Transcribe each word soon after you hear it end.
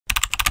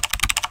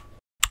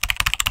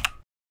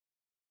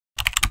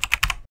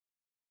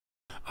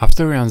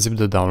After you unzip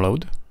the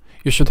download,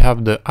 you should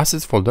have the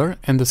assets folder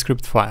and the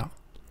script file.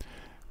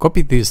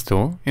 Copy these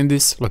two in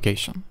this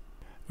location.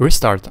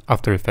 Restart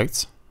After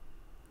Effects,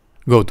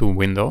 go to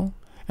Window,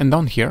 and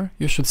down here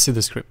you should see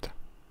the script.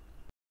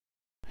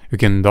 You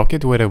can dock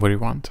it wherever you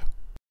want.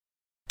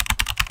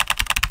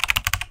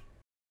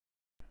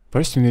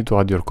 First you need to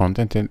add your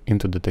content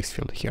into the text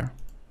field here.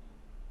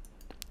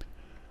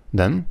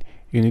 Then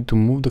you need to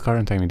move the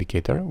current time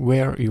indicator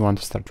where you want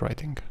to start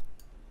writing.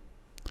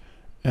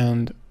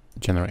 And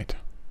generate.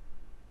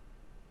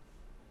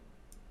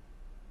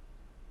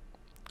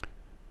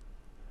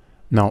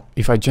 Now,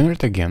 if I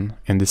generate again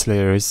and this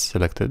layer is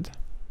selected,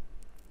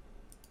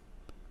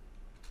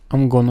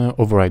 I'm gonna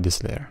override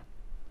this layer.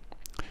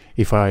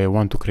 If I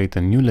want to create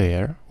a new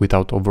layer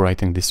without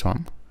overwriting this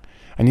one,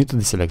 I need to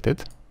deselect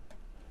it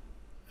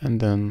and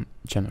then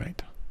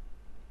generate.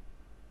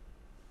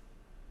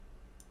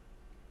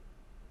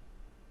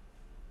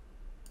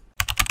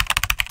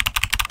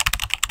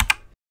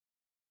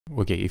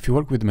 Okay, if you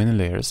work with many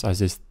layers,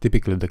 as is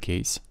typically the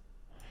case,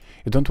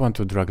 you don't want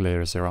to drag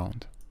layers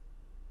around.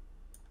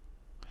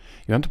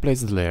 You want to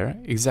place the layer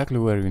exactly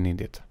where you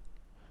need it.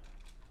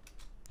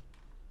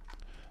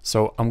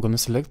 So I'm going to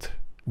select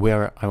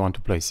where I want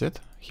to place it,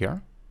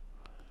 here,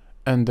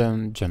 and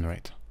then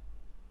generate.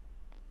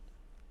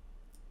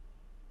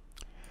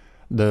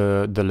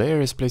 The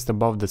layer is placed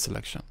above the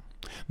selection.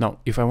 Now,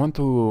 if I want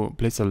to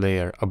place a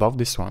layer above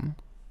this one,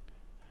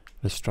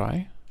 let's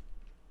try.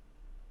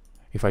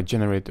 If I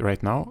generate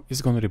right now,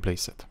 it's going to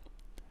replace it.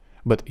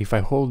 But if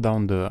I hold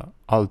down the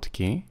Alt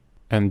key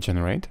and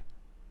generate,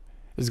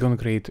 it's going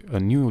to create a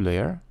new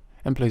layer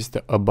and place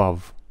it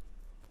above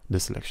the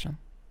selection.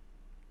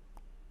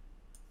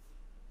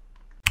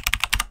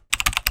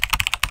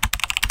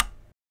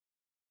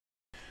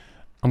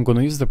 I'm going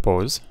to use the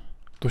pause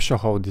to show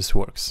how this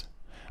works,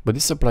 but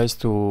this applies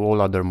to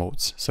all other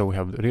modes. So we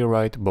have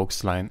rewrite,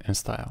 box, line, and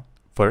style.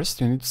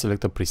 First, you need to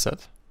select a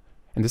preset.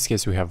 In this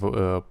case, we have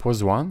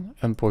pause 1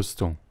 and pause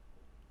 2.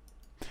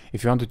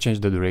 If you want to change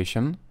the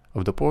duration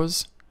of the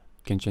pause,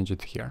 you can change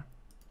it here.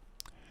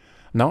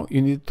 Now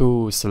you need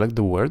to select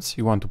the words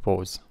you want to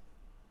pause.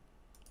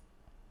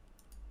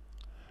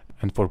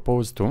 And for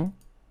pause 2,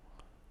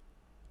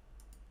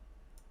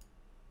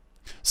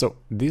 so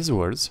these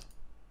words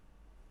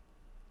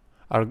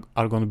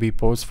are going to be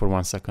paused for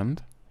 1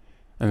 second,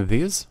 and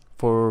these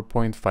for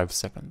 0.5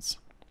 seconds.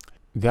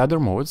 The other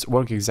modes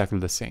work exactly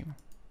the same.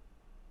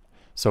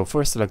 So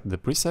first select the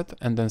preset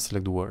and then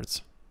select the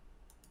words.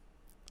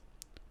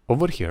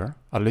 Over here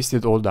are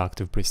listed all the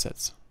active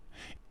presets.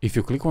 If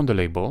you click on the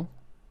label,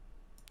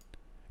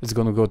 it's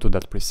going to go to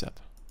that preset.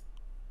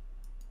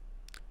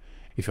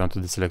 If you want to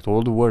deselect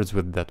all the words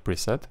with that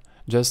preset,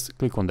 just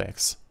click on the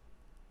X.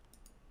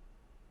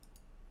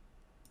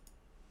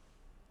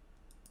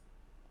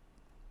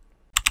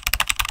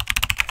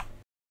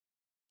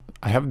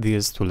 I have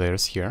these two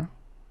layers here.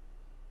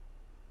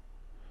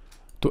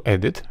 To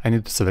edit, I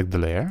need to select the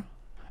layer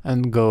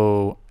and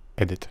go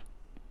edit.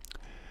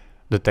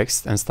 The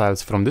text and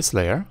styles from this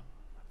layer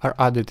are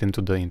added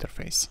into the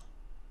interface.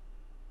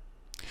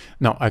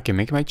 Now I can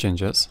make my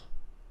changes,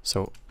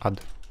 so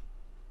add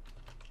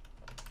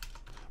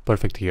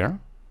perfect here,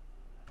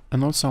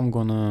 and also I'm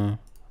gonna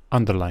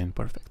underline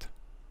perfect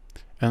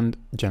and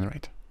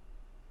generate.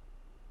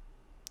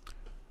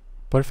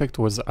 Perfect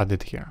was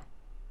added here.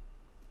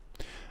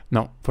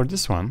 Now for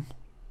this one,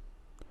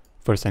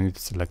 first I need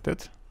to select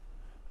it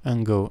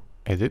and go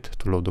edit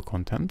to load the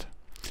content.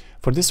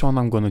 For this one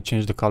I'm going to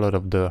change the color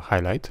of the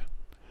highlight,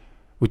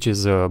 which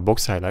is a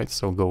box highlight,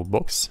 so go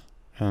box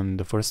and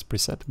the first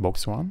preset,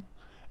 box 1,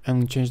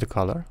 and change the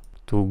color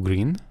to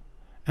green.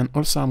 And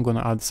also I'm going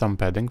to add some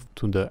padding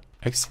to the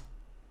X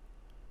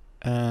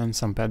and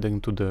some padding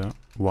to the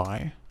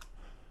Y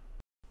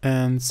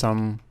and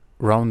some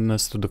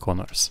roundness to the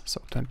corners,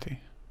 so 20,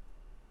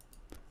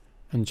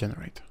 and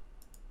generate.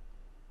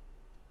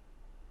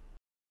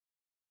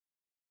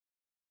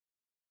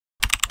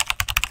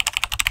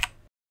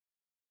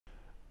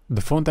 The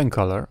font and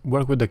color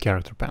work with the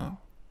character panel,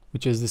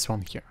 which is this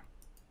one here.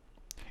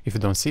 If you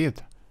don't see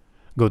it,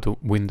 go to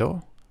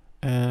Window,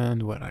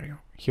 and where are you?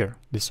 Here,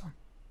 this one.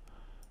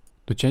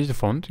 To change the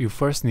font, you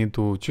first need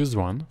to choose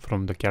one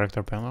from the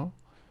character panel.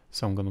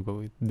 So I'm gonna go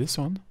with this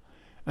one,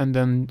 and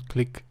then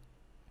click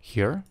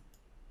here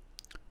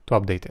to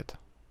update it.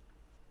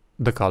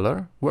 The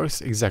color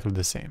works exactly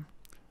the same.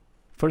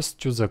 First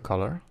choose a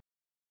color.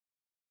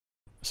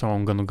 So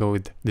I'm gonna go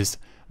with this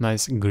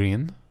nice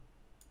green,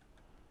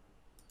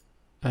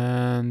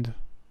 and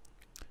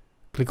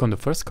click on the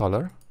first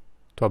color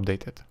to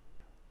update it.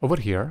 Over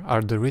here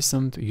are the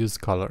recent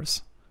used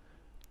colors.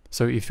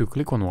 So if you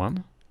click on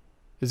one,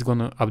 it's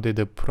gonna update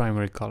the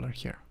primary color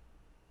here.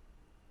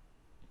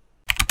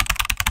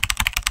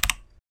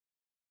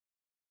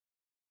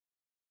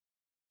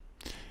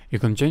 You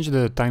can change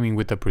the timing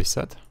with a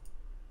preset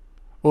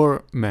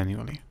or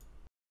manually.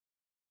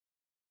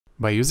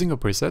 By using a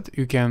preset,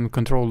 you can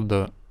control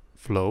the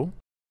flow,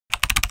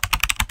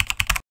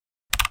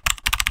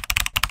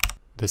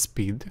 the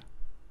speed,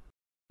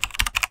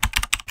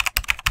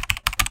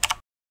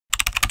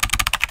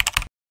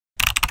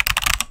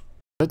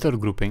 letter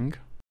grouping,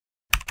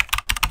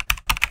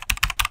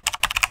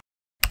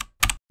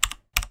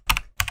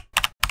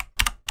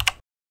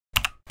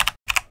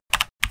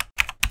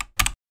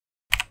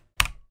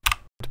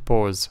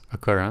 pause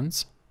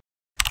occurrence,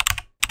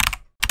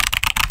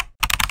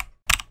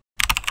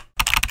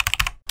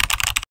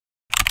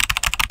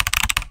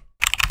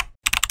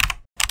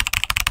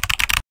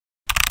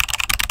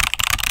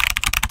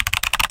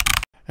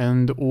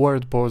 and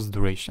word pause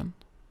duration.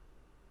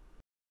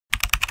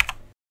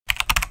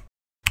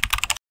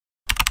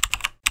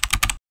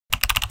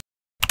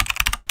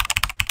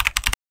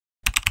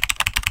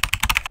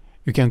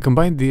 You can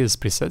combine these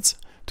presets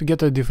to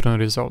get a different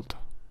result.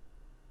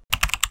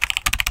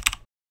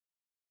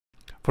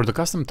 For the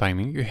custom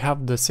timing, you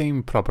have the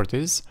same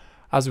properties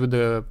as with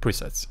the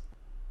presets: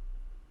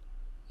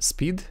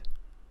 speed,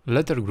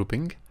 letter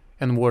grouping,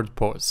 and word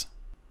pause,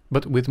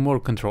 but with more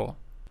control.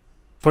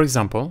 For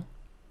example,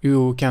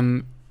 you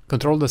can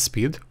control the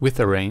speed with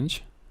a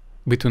range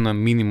between a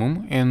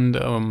minimum and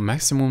a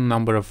maximum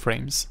number of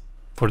frames.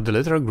 For the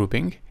letter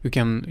grouping, you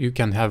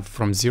can have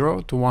from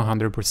 0 to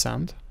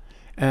 100%,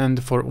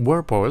 and for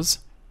word pause,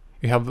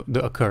 you have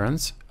the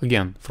occurrence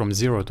again from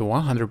 0 to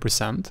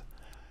 100%,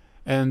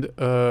 and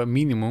a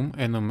minimum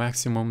and a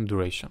maximum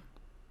duration,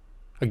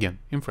 again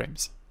in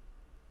frames.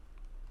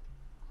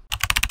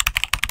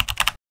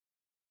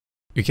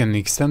 You can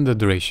extend the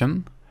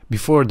duration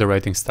before the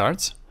writing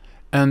starts,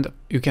 and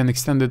you can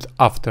extend it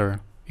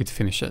after it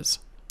finishes.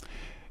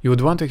 You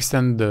would want to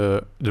extend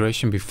the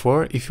duration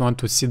before if you want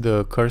to see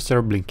the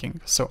cursor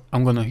blinking. So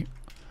I'm gonna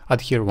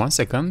add here 1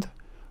 second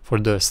for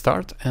the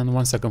start and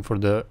 1 second for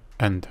the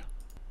end.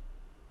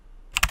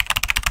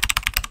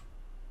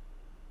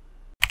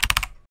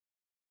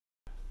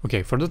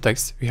 Okay, for the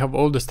text, we have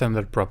all the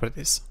standard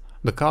properties: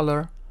 the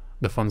color,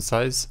 the font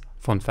size,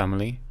 font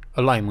family,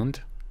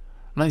 alignment,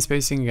 line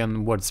spacing,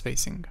 and word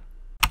spacing.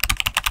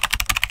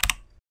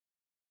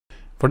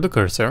 For the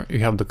cursor, you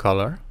have the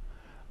color,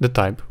 the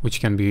type, which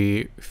can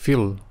be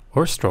fill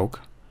or stroke,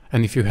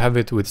 and if you have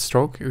it with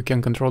stroke, you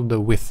can control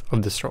the width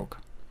of the stroke,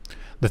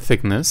 the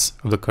thickness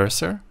of the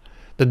cursor,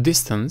 the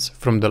distance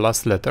from the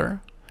last letter,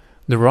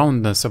 the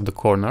roundness of the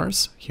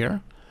corners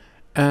here,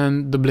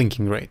 and the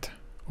blinking rate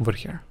over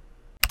here.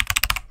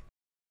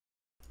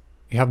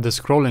 You have the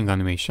scrolling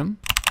animation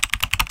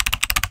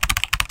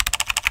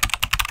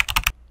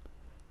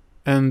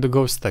and the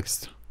ghost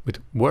text with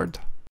word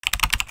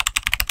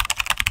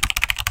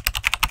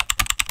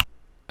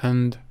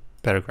and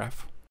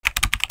paragraph.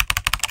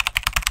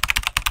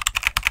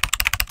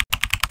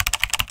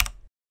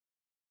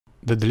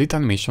 The delete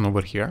animation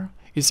over here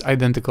is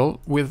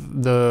identical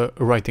with the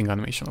writing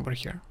animation over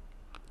here.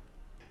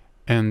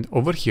 And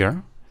over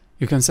here,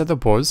 you can set a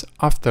pause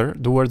after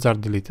the words are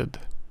deleted.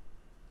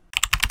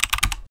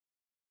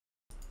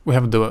 We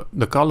have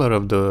the color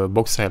of the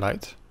box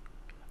highlight,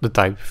 the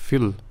type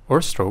fill or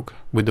stroke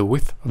with the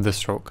width of the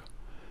stroke,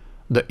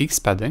 the X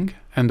padding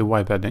and the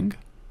Y padding,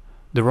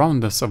 the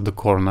roundness of the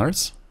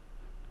corners,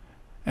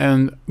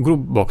 and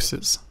group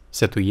boxes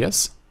set to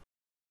yes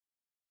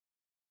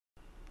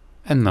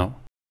and no.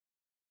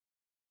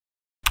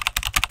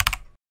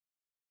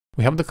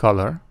 We have the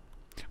color,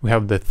 we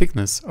have the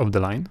thickness of the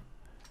line,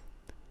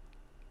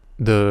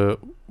 the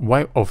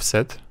Y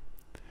offset.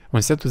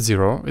 When set to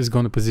 0, is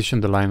going to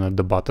position the line at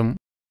the bottom,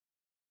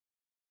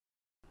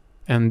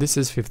 and this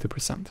is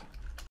 50%.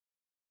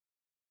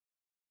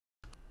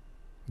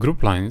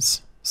 Group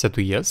lines set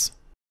to yes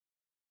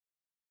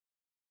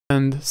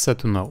and set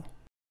to no.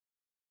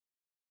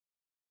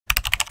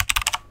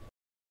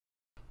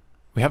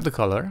 We have the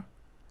color,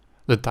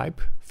 the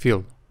type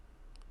fill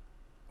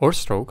or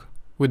stroke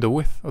with the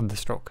width of the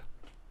stroke.